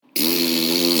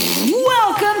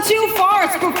to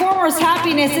Farts, Performers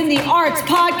Happiness in the Arts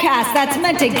podcast that's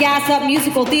meant to gas up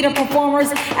musical theater performers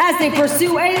as they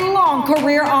pursue a long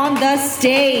career on the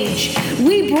stage.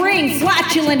 We bring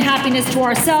flatulent happiness to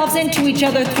ourselves and to each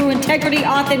other through integrity,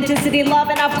 authenticity, love,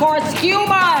 and of course, humor.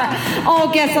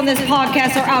 All guests on this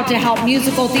podcast are out to help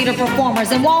musical theater performers,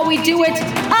 and while we do it,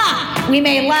 we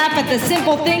may laugh at the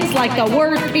simple things like the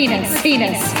word penis.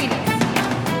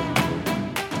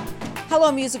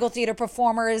 Hello, musical theater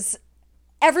performers.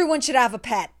 Everyone should have a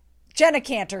pet. Jenna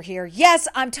Cantor here. Yes,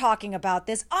 I'm talking about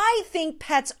this. I think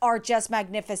pets are just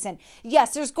magnificent.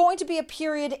 Yes, there's going to be a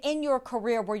period in your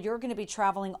career where you're going to be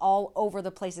traveling all over the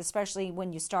place, especially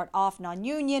when you start off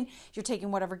non-union. You're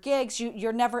taking whatever gigs.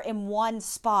 You're never in one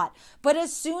spot. But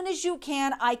as soon as you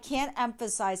can, I can't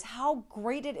emphasize how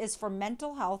great it is for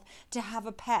mental health to have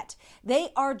a pet. They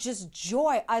are just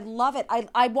joy. I love it.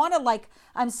 I want to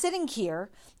I'm sitting here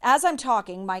as I'm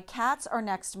talking. My cats are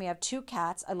next to me. I have two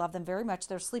cats. I love them very much.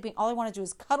 They're sleeping. All I want to do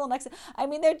is cuddle next to them. I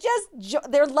mean, they're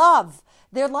love.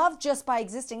 They're love just by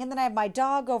existing. And then I have my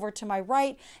dog over to my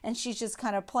right, and she's just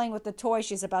kind of playing with the toy.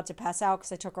 She's about to pass out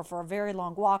because I took her for a very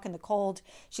long walk in the cold.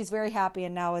 She's very happy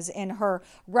and now is in her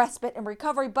respite and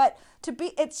recovery. But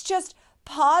it's just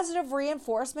positive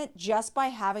reinforcement just by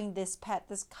having this pet,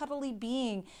 this cuddly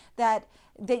being that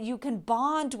you can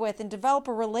bond with and develop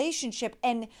a relationship.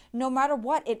 And no matter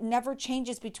what, it never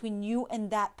changes between you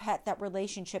and that pet, that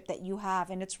relationship that you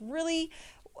have. And it's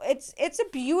a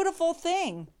beautiful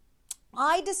thing.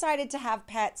 I decided to have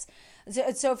pets.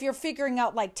 So if you're figuring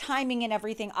out like timing and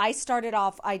everything, I started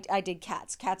off, I did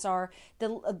cats. Cats are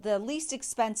the least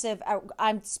expensive.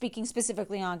 I'm speaking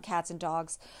specifically on cats and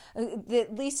dogs, the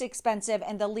least expensive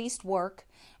and the least work.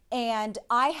 And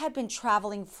I had been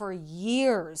traveling for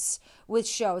years with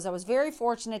shows. I was very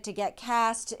fortunate to get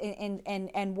cast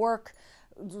and work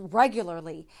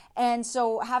regularly. And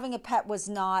so having a pet was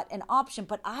not an option,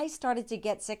 but I started to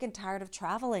get sick and tired of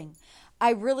traveling.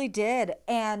 I really did.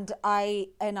 And I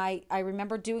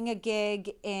remember doing a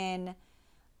gig in,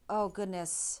 oh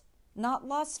goodness, not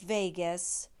Las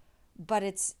Vegas, but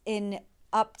it's in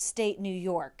upstate New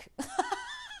York.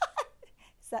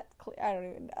 That clear? I don't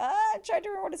even, I'm trying to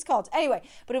remember what it's called. Anyway,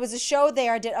 but it was a show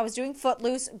there. I was doing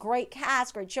Footloose, great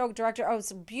cast, great show director. Oh, it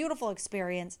was a beautiful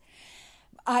experience.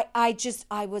 That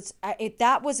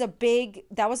was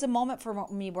a moment for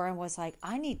me where I was like,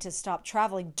 I need to stop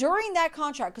traveling during that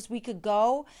contract because we could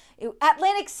go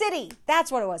Atlantic City.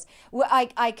 That's what it was.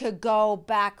 I could go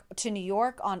back to New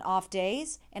York on off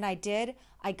days, and I did.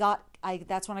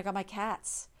 That's when I got my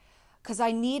cats. Because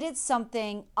I needed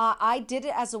something. I did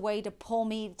it as a way to pull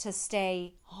me to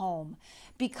stay home,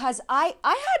 because I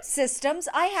had systems.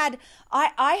 I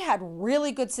had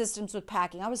really good systems with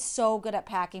packing. I was so good at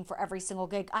packing for every single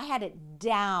gig. I had it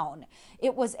down.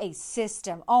 It was a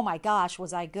system. Oh my gosh,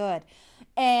 was I good.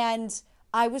 And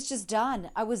I was just done.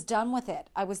 I was done with it.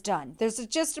 I was done. There's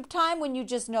just a time when you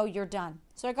just know you're done.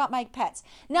 So I got my pets.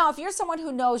 Now, if you're someone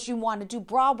who knows you want to do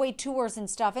Broadway tours and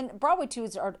stuff, and Broadway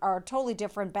tours are a totally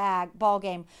different ball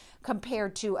game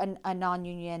compared to a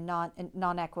non-union,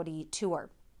 non-equity tour.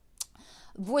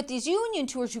 With these union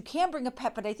tours, you can bring a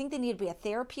pet, but I think they need to be a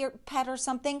therapy pet or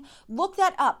something. Look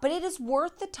that up. But it is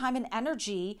worth the time and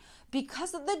energy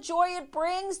because of the joy it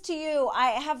brings to you.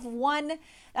 I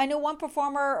know one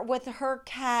performer with her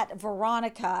cat,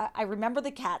 Veronica. I remember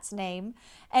the cat's name,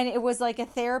 and it was like a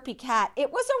therapy cat.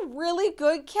 It was a really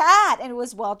good cat, and it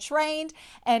was well trained,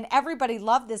 and everybody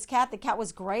loved this cat. The cat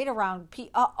was great around.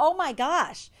 Oh my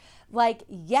gosh.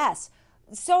 Yes.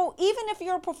 So even if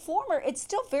you're a performer, it's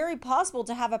still very possible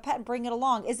to have a pet and bring it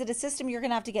along. Is it a system you're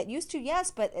going to have to get used to?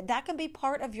 Yes, but that can be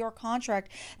part of your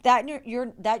contract that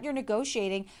you're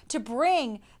negotiating to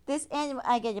bring this animal.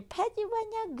 I get to pet you right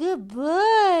now. Good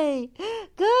boy.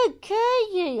 Good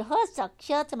kitty. Oh, so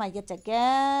cute. I get to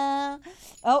go.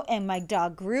 Oh, and my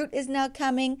dog Groot is now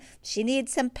coming. She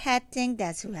needs some petting.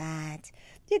 That's right.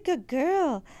 You're a good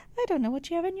girl. I don't know what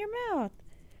you have in your mouth.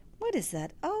 What is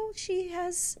that? Oh, she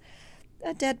has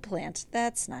a dead plant.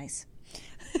 That's nice.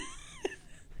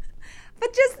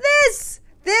 But just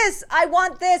this, I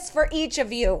want this for each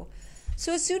of you.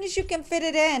 So as soon as you can fit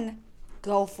it in,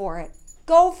 go for it.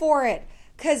 Go for it.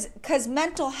 Because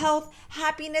mental health,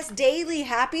 happiness, daily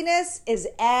happiness is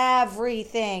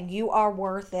everything. You are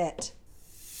worth it.